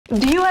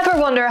Do you ever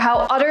wonder how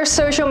other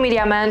social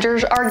media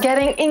managers are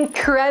getting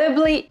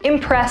incredibly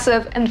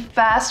impressive and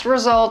fast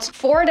results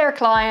for their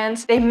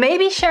clients? They may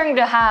be sharing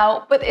the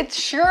how, but it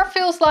sure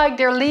feels like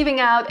they're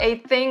leaving out a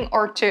thing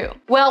or two.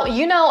 Well,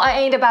 you know I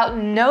ain't about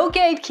no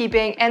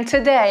gatekeeping, and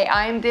today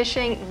I am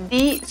dishing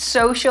the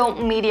social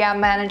media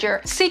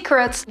manager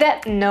secrets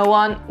that no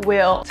one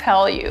will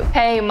tell you.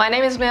 Hey, my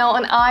name is Milou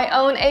and I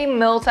own a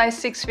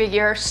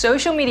multi-six-figure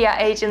social media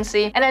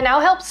agency, and I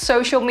now help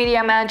social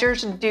media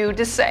managers do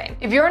the same.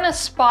 If you're an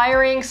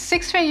aspiring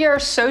six-figure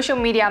social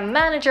media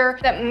manager,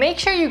 then make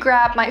sure you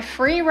grab my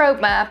free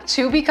roadmap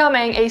to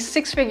becoming a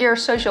six-figure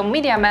social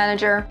media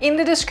manager in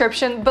the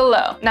description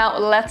below. Now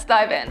let's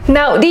dive in.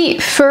 Now, the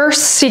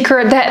first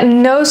secret that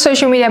no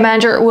social media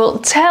manager will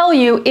tell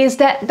you is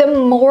that the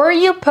more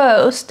you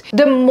post,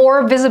 the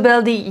more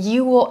visibility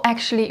you will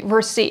actually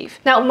receive.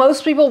 Now,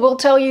 most people will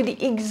tell you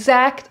the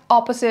exact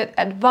opposite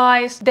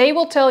advice. They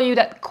will tell you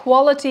that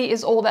quality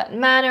is all that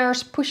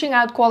matters, pushing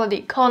out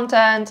quality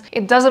content.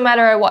 It doesn't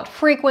matter at what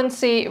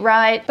frequency,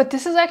 right? But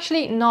this is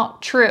actually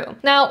not true.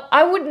 Now,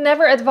 I would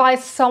never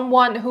advise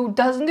someone who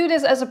doesn't do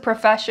this as a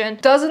profession,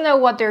 doesn't know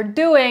what they're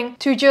doing,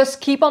 to just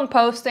keep on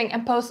posting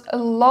and post a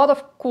lot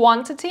of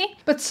quantity.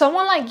 But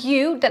someone like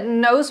you that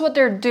knows what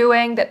they're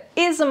doing, that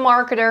is a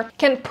marketer,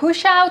 can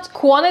push out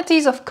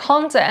quantities of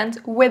content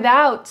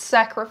without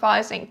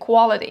sacrificing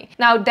quality.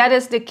 Now, that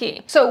is the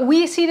key. So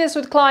we see this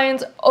with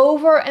clients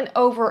over and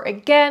over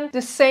again.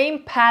 The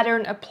same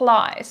pattern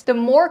applies. The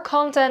more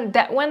content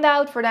that went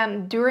out for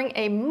them during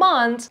a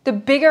month, the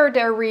bigger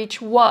their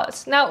reach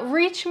was. Now,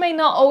 reach may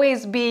not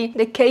always be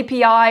the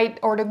KPI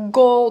or the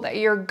goal that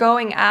you're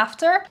going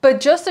after,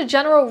 but just a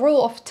general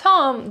rule of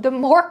thumb, the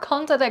more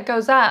content that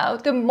goes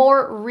out, the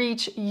more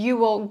reach you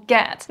will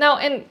get. Now,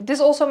 and this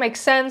also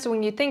makes sense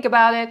when you think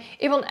about it.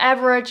 If on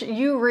average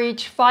you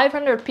reach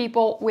 500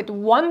 people with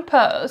one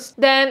post,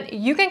 then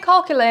you can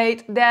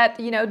calculate that,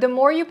 the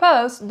more you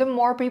post, the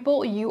more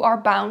people you are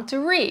bound to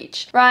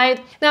reach, right?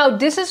 Now,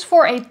 this is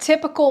for a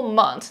typical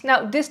month.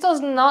 Now, this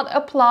does not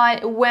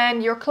apply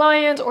when your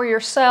client or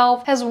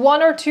yourself has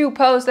one or two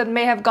posts that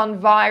may have gone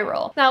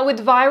viral. Now,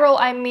 with viral,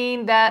 I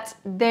mean that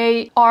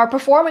they are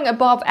performing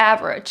above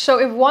average. So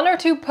if one or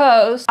two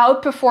posts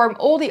outperform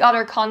all the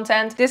other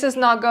content, this is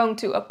not going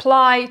to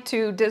apply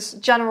to this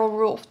general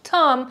rule of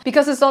thumb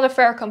because it's not a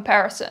fair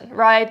comparison,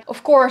 right?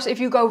 Of course, if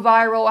you go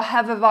viral,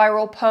 have a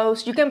viral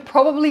post, you can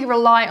probably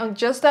rely on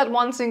just that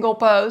one single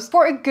post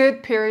for a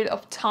good period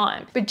of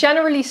time. But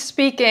generally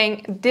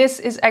speaking, this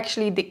is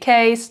actually the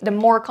case. The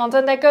more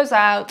content that goes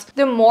out,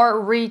 the more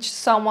reach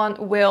someone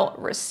will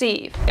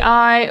receive.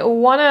 I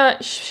want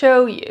to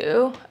show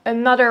you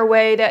another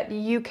way that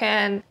you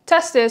can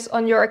test this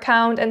on your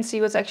account and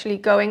see what's actually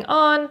going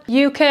on.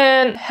 You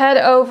can head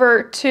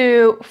over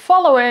to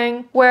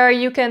following, where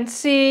you can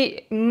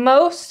see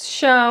most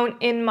shown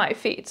in my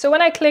feed. So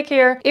when I click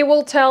here, it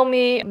will tell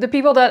me the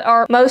people that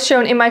are most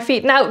shown in my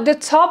feed. Now, the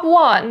top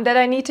one that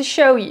I need to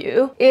show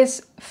you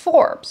is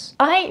Forbes.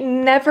 I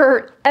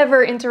never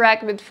ever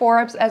interact with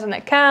Forbes as an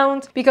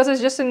account because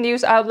it's just a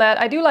news outlet.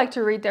 I do like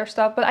to read their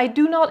stuff, but I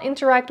do not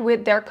interact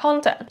with their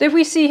content. If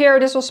we see here,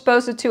 this was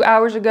posted 2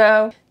 hours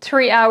ago,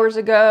 3 hours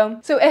ago.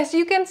 So as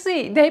you can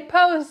see, they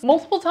post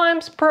multiple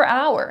times per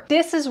hour.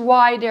 This is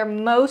why they're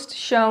most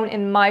shown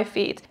in my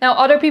feed. Now,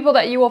 other people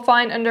that you will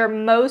find under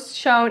most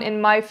shown in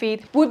my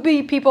feed would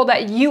be people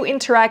that you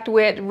interact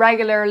with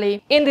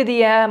regularly in the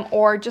DM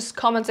or just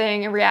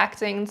commenting and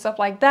reacting and stuff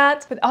like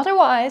that. But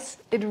otherwise,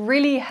 it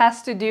really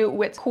has to do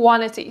with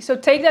quantity. So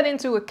take that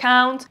into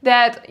account,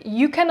 that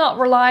you cannot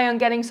rely on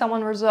getting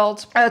someone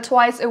results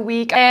twice a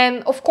week.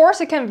 And of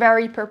course, it can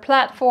vary per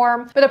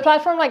platform, but a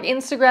platform like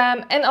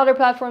Instagram and other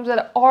platforms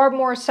that are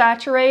more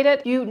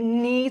saturated, you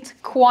need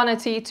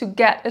quantity to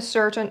get a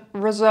certain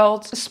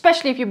result,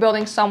 especially if you're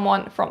building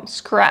someone from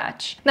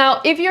scratch.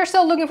 Now, if you're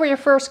still looking for your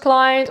first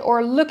client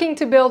or looking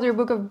to build your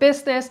book of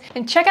business,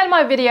 then check out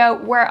my video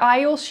where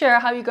I will share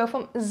how you go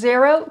from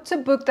zero to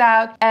booked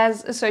out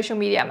as a social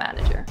media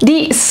manager.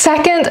 The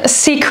second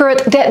secret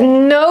that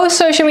no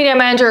social media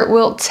manager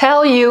will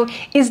tell you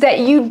is that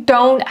you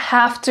don't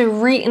have to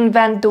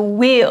reinvent the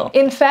wheel.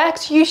 In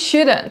fact, you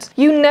shouldn't.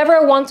 You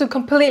never want to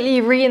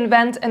completely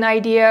reinvent an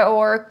idea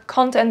or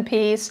content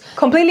piece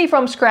completely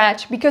from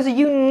scratch, because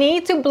you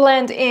need to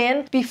blend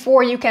in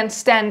before you can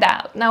stand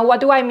out. Now,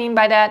 what do I mean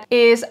by that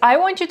is I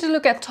want you to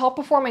look at top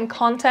performing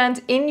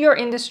content in your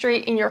industry,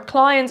 in your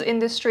client's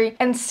industry,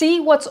 and see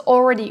what's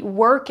already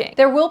working.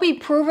 There will be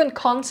proven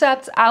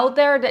concepts out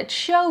there that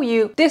show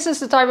you this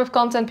is the type of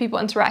content people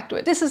interact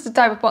with. This is the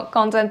type of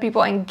content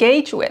people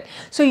engage with.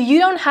 So you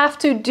don't have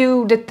to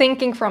do the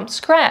thinking from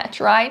scratch,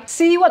 right?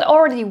 See what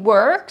already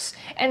works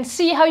and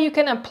see how you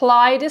can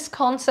apply this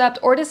concept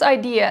or this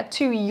idea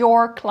to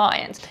your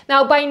clients.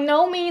 Now, by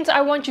no means I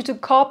want you to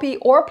copy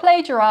or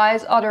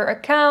plagiarize other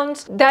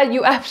accounts. That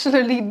you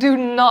absolutely do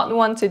not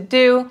want to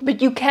do,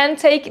 but you can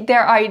take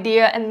their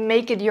idea and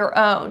make it your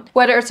own.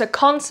 Whether it's a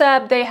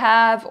concept they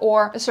have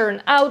or a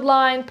certain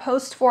outline,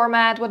 post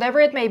format, whatever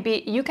it may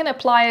be, you can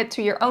apply it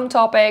to your own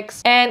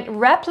topics and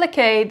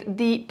replicate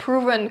the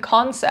proven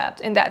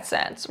concept in that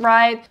sense,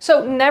 right?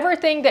 So never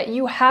think that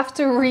you have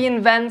to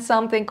reinvent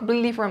something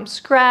completely from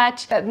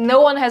scratch that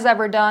no one has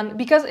ever done,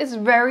 because it's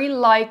very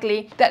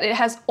likely that it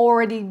has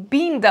already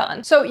been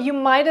done. So you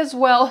might as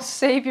well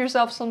save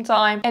yourself some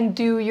time and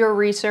do your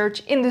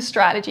research in the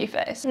strategy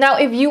phase. Now,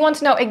 if you want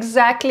to know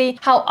exactly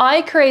how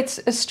I create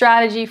a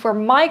strategy for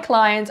my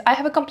clients, I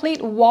have a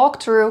complete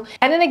walkthrough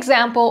and an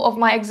example of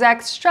my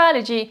exact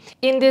strategy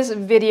in this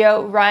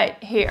video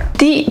right here.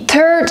 The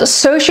third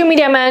social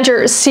media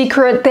manager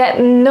secret that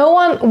no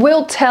one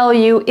will tell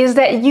you is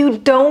that you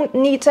don't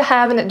need to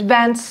have an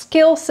advanced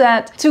skill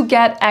set to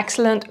get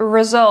excellent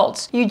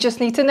results. You just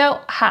need to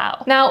know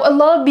how. Now, a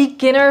lot of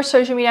beginner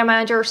social media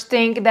managers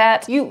think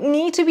that you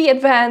need to be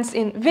advanced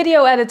in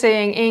video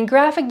editing, in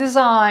graphic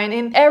design,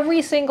 in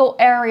every single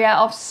area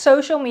of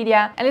social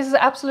media, and this is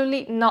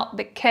absolutely not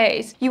the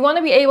case. You want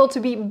to be able to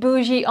be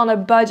bougie on a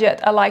budget,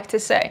 I like to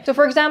say. So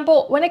for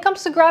example, when it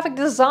comes to graphic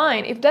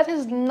design, if that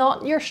is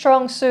not your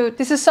strong suit,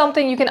 this is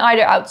something you can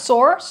either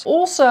outsource,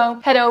 also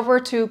head over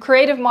to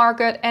Creative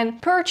Market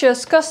and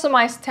purchase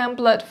customized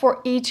template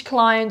for each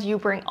client you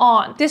bring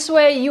on. This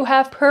way you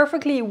have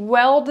perfectly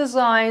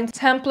well-designed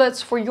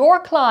templates for your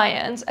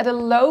clients at a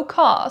low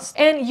cost,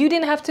 and you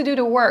didn't have to do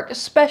the work,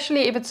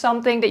 especially if it's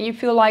something that you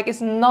feel like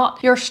is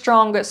not your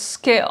strongest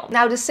skill.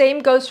 Now, the same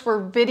goes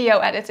for video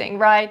editing,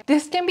 right?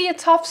 This can be a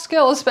tough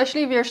skill,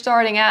 especially if you're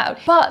starting out,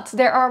 but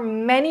there are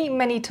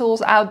many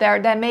tools out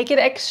there that make it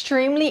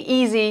extremely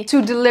easy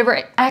to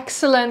deliver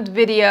excellent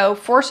video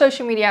for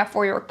social media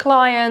for your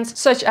clients,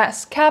 such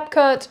as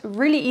CapCut,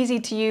 really easy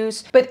to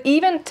use, but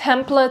even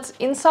templates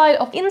inside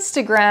of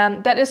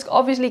Instagram that is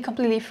obviously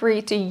completely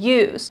free to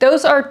use.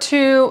 Those are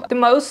two the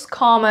most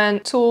common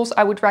tools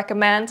I would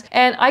recommend,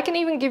 and I can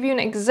even give you an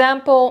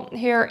example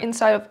here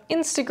inside of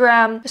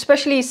Instagram,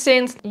 especially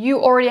since you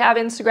already have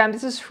Instagram.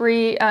 This is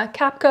free.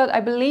 CapCut, I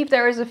believe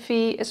there is a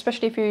fee,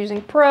 especially if you're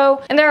using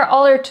Pro, and there are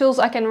other tools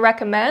I can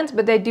recommend,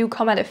 but they do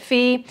come at a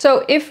fee.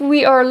 So if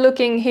we are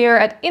looking here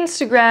at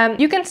Instagram,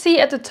 you can see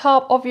at the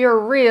top of your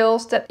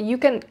reels that you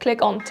can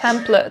click on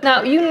template.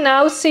 Now you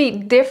now see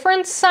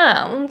different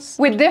sounds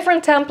with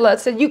different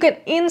templates that you can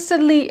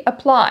instantly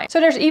apply. So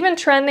there's even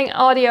trending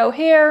audio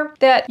here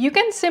that you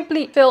can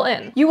simply fill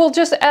in. You will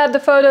just add the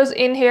photos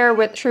in here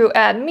through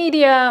Add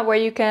Media, where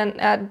you can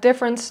add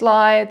different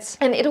slides,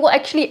 and it will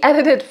actually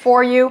edit it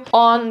for you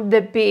on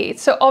the beat.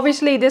 So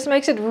obviously this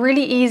makes it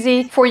really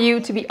easy for you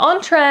to be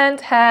on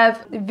trend,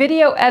 have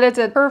video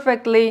edited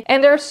perfectly,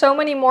 and there are so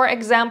many more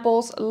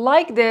examples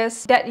like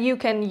this that you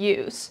can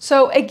use.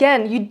 So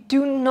again, you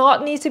do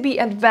not need to be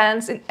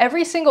advanced in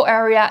every single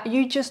area,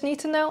 you just need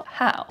to know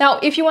how. Now,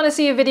 if you want to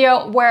see a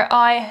video where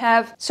I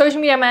have social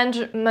media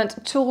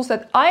management tools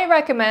that I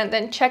recommend,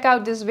 then check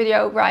out this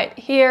video right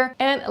here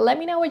and let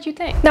me know what you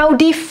think. Now,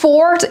 the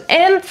fourth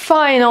and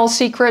final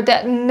secret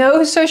that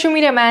no social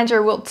media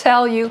manager will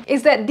tell you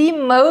is that the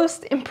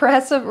most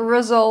impressive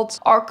results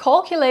are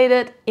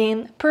calculated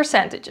in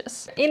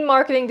percentages. In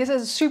marketing, this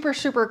is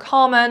super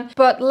common,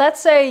 but let's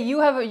say you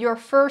have your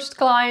first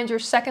client, your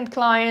second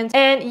client,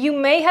 and you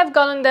may have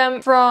gotten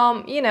them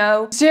from, you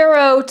know,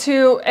 0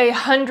 to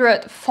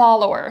 100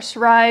 followers,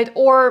 right?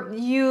 Or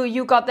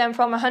you got them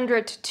from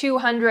 100 to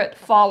 200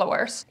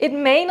 followers. It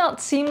may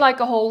not seem like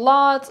a whole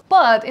lot,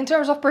 but in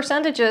terms of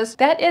percentages,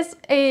 that is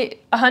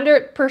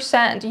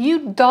 100%.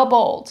 You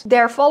doubled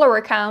their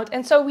follower count.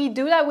 And so we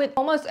do that with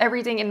almost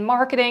everything in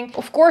marketing.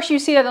 Of course, you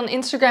see that on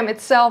Instagram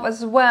itself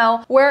as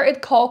well, where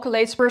it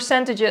calculates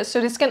percentages.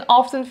 So this can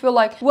often feel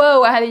like,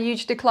 whoa, I had a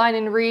huge decline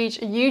in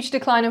reach, a huge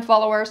decline in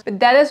followers, but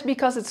that is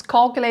because it's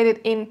calculated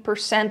in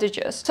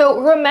percentages. So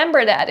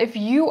remember that if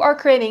you are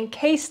creating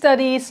case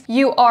studies,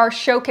 you are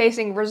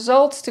showcasing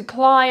results to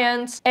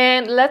clients,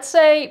 and let's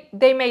say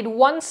they made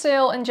 1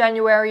 sale in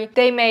January,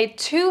 they made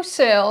 2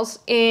 sales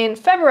in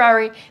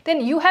February,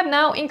 then you have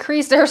now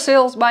increased their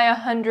sales by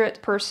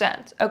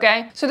 100%,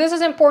 okay? So this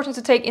is important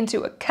to take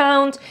into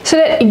account so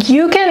that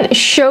you can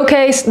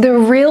showcase the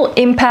real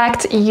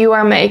impact you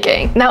are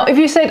making. Now, if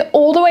you stayed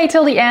all the way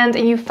till the end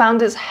and you found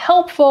this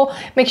helpful,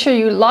 make sure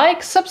you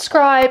like,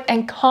 subscribe,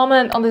 and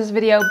comment on this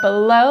video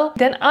below.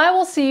 Then I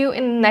will see you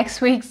in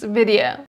next week's video.